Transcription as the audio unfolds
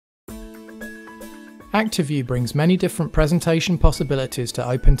ActiveView brings many different presentation possibilities to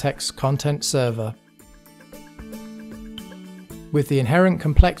OpenText's content server. With the inherent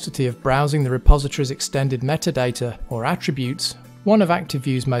complexity of browsing the repository's extended metadata or attributes, one of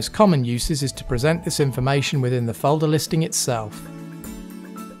ActiveView's most common uses is to present this information within the folder listing itself.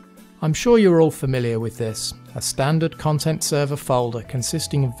 I'm sure you're all familiar with this, a standard content server folder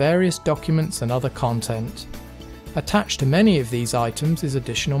consisting of various documents and other content. Attached to many of these items is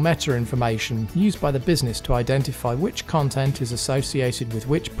additional meta information used by the business to identify which content is associated with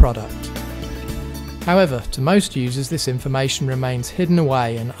which product. However, to most users this information remains hidden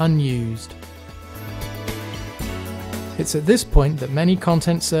away and unused. It's at this point that many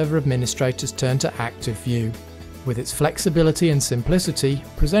content server administrators turn to ActiveView. With its flexibility and simplicity,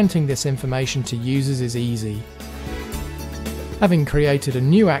 presenting this information to users is easy. Having created a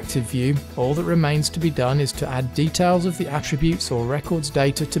new ActiveView, all that remains to be done is to add details of the attributes or records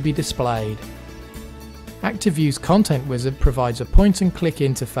data to be displayed. ActiveView's Content Wizard provides a point-and-click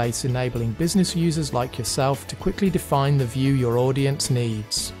interface enabling business users like yourself to quickly define the view your audience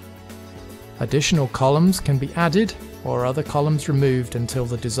needs. Additional columns can be added or other columns removed until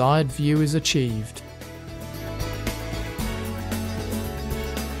the desired view is achieved.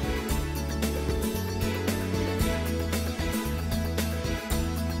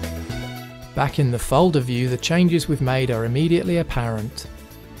 Back in the folder view, the changes we've made are immediately apparent.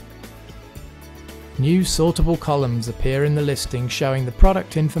 New sortable columns appear in the listing showing the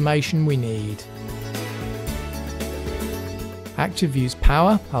product information we need. ActiveView's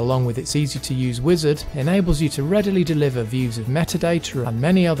power, along with its easy-to-use wizard, enables you to readily deliver views of metadata and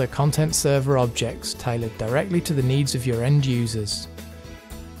many other content server objects tailored directly to the needs of your end users.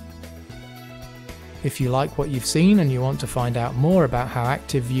 If you like what you've seen and you want to find out more about how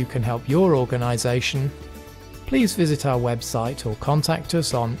ActiveView can help your organisation, please visit our website or contact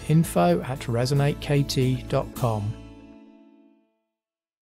us on info@resonatekt.com.